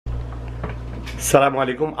সালামু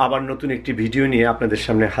আলাইকুম। আবার নতুন একটি ভিডিও নিয়ে আপনাদের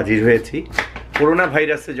সামনে হাজির হয়েছি। করোনা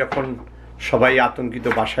ভাইরাসে যখন সবাই আতঙ্কিত,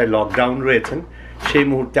 বাসায় লকডাউন রয়েছেন, সেই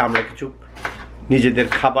মুহূর্তে আমরা কিছু নিজেদের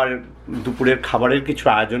দুপুরের খাবারের কিছু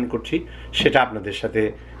আয়োজন করছি, সেটা আপনাদের সাথে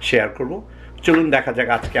শেয়ার করব। চলুন দেখা যাক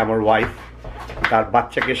আজকে আমার ওয়াইফ তার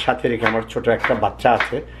বাচ্চাকে সাথে রেখে, আমার ছোট একটা বাচ্চা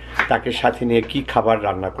আছে, তাকে সাথে নিয়ে কি খাবার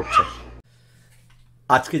রান্না করছে।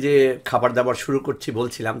 আজকে যে খাবার দাবার শুরু করছি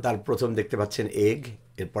বলছিলাম, তার প্রথম দেখতে পাচ্ছেন এগ,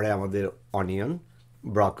 এরপরে আমাদের অনিয়ন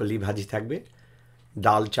ব্রকলি ভাজি থাকবে,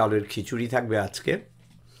 ডাল চাউলের খিচুড়ি থাকবে আজকে,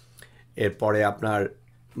 এরপরে আপনার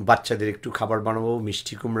বাচ্চাদের একটু খাবার বানাবো,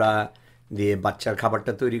 মিষ্টি কুমড়া দিয়ে বাচ্চার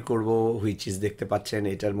খাবারটা তৈরি করব, হুইচ ইজ দেখতে পাচ্ছেন।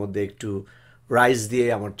 এটার মধ্যে একটু রাইস দিয়ে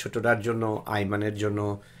আমার ছোটটার জন্য, আইমানের জন্য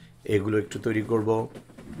এগুলো একটু তৈরি করব।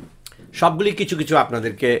 সবগুলি কিছু কিছু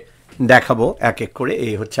আপনাদেরকে দেখাবো এক এক করে।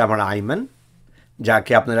 এই হচ্ছে আমার আইমান,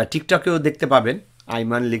 যাকে আপনারা টিকটকেও দেখতে পাবেন।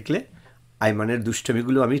 আইমান লিখলে আইমানের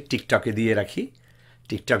দুষ্টমিগুলো আমি টিকটকে দিয়ে রাখি,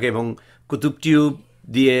 টিকটকে, এবং কুতুব টিউব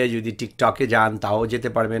দিয়ে যদি টিকটকে যান তাও যেতে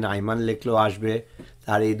পারবেন, আইমান লিখলেও আসবে।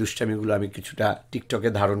 আর এই দুষ্টামিগুলো আমি কিছুটা টিকটকে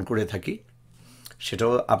ধারণ করে থাকি,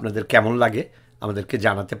 সেটাও আপনাদের কেমন লাগে আমাদেরকে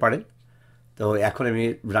জানাতে পারেন। তো এখন আমি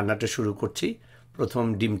রান্নাটা শুরু করছি। প্রথম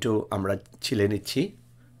ডিমটো আমরা ছিলে নিচ্ছি।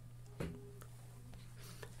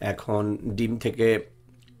 এখন ডিম থেকে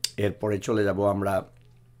এরপরে চলে যাব আমরা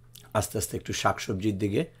আস্তে আস্তে একটু শাকসবজির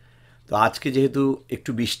দিকে। তো আজকে যেহেতু একটু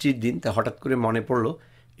বৃষ্টির দিন, তা হঠাৎ করে মনে পড়লো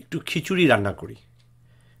একটু খিচুড়ি রান্না করি,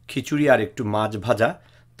 খিচুড়ি আর একটু মাছ ভাজা।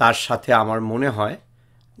 তার সাথে আমার মনে হয়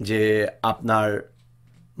যে আপনার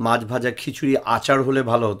মাছ ভাজা, খিচুড়ি, আচার হলে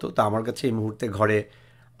ভালো হতো। তা আমার কাছে এই মুহূর্তে ঘরে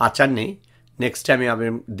আচার নেই। নেক্সট টাইমে আমি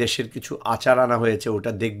দেশের কিছু আচার আনা হয়েছে,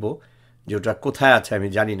 ওটা দেখব যে ওটা কোথায় আছে, আমি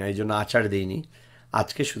জানি না, এই জন্য আচার দিইনি।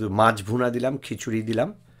 আজকে শুধু মাছ ভুনা দিলাম, খিচুড়ি দিলাম,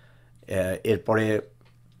 এরপরে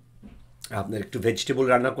আপনার একটু ভেজিটেবল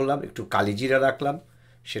রান্না করলাম, একটু কালিজিরা রাখলাম।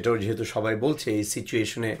 সেটাও যেহেতু সবাই বলছে এই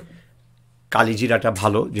সিচুয়েশনে কালিজিরাটা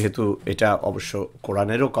ভালো, যেহেতু এটা অবশ্য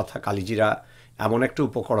কোরআনেরও কথা, কালিজিরা এমন একটা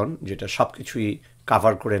উপকরণ যেটা সব কিছুই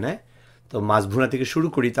কাভার করে নেয়। তো মাছ ভুনা থেকে শুরু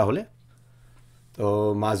করি তাহলে। তো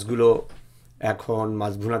মাছগুলো, এখন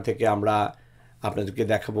মাছ ভুনা থেকে আমরা আপনাদেরকে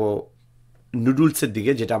দেখাবো নুডলসের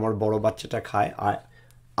দিকে, যেটা আমার বড় বাচ্চাটা খায়,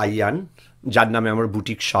 আইয়ান, যার নামে আমার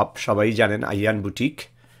বুটিক শপ, সবাই জানেন আইয়ান বুটিক।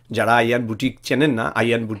 যারা আইয়ান বুটিক চেনেন না,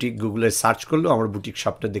 আইয়ান বুটিক গুগলে সার্চ করলেও আমার বুটিক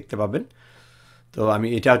শপটা দেখতে পাবেন। তো আমি,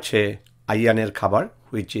 এটা হচ্ছে আইয়ানের খাবার,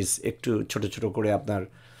 হুইচ ইজ একটু ছোট ছোট করে আপনার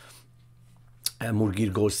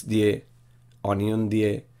মুরগির গোশত দিয়ে, অনিয়ন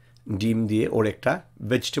দিয়ে, ডিম দিয়ে ওর একটা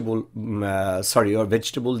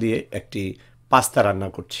ভেজিটেবল দিয়ে একটি পাস্তা রান্না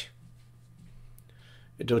করছি।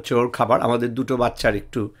 এটা হচ্ছে ওর খাবার। আমাদের দুটো বাচ্চার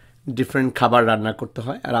একটু ডিফারেন্ট খাবার রান্না করতে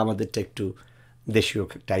হয়, আর আমাদেরটা একটু দেশীয়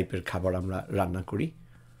টাইপের খাবার আমরা রান্না করি।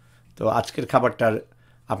 তো আজকের খাবারটার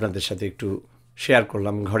আপনাদের সাথে একটু শেয়ার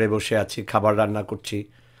করলাম। ঘরে বসে আছি, খাবার রান্না করছি।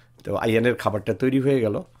 তো আইয়ানের খাবারটা তৈরি হয়ে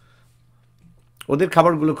গেল। ওদের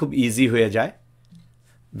খাবারগুলো খুব ইজি হয়ে যায়,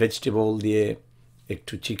 ভেজিটেবল দিয়ে,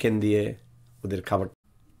 একটু চিকেন দিয়ে ওদের খাবার।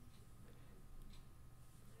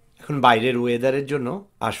 এখন বাইরের ওয়েদারের জন্য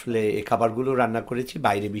আসলে এই খাবারগুলো রান্না করেছি।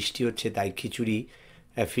 বাইরে বৃষ্টি হচ্ছে, তাই খিচুড়ি,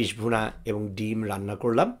 ফিশ ভুনা এবং ডিম রান্না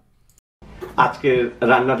করলাম। আজকের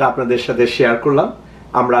রান্নাটা আপনাদের সাথে শেয়ার করলাম।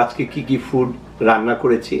 আমরা আজকে কি কি ফুড রান্না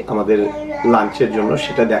করেছি আমাদের লাঞ্চের জন্য,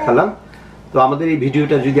 সেটা দেখালাম। তো আমাদের এই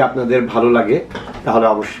ভিডিওটা যদি আপনাদের ভালো লাগে তাহলে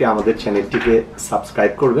অবশ্যই আমাদের চ্যানেলটিকে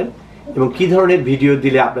সাবস্ক্রাইব করবেন, এবং কি ধরনের ভিডিও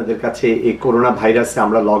দিলে আপনাদের কাছে, এই করোনা ভাইরাসে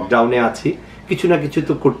আমরা লকডাউনে আছি, কিছু না কিছু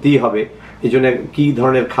তো করতেই হবে। এই জন্য কী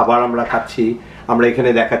ধরনের খাবার আমরা খাচ্ছি, আমরা এখানে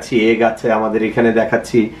দেখাচ্ছি এগ আছে, আমাদের এখানে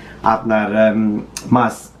দেখাচ্ছি আপনার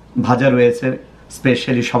মাছ ভাজা রয়েছে,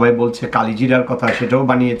 স্পেশালি সবাই বলছে কালিজিরার কথা, সেটাও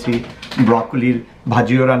বানিয়েছি, ব্রকলির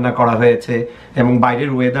ভাজিও রান্না করা হয়েছে। এবং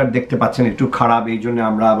বাইরের ওয়েদার দেখতে পাচ্ছেন একটু খারাপ, এই জন্য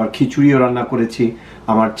আমরা আবার খিচুড়িও রান্না করেছি।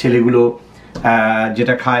 আমার ছেলেগুলো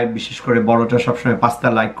যেটা খায়, বিশেষ করে বড়টা সবসময় পাস্তা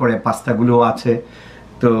লাইক করে, পাস্তাগুলোও আছে।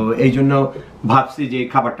 তো এই জন্য ভাবছি যে এই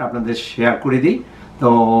খাবারটা আপনাদের শেয়ার করে দিই। তো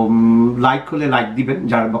লাইক হলে লাইক দিবেন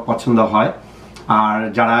যার পছন্দ হয়, আর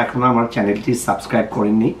যারা এখনো আমার চ্যানেলটি সাবস্ক্রাইব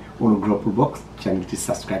করেননি, অনুগ্রহপূর্বক চ্যানেলটি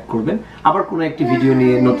সাবস্ক্রাইব করবেন। আবার কোনো একটি ভিডিও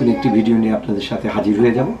নিয়ে, নতুন একটি ভিডিও নিয়ে আপনাদের সাথে হাজির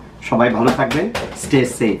হয়ে যাব। সবাই ভালো থাকবেন, স্টে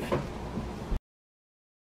সেফ।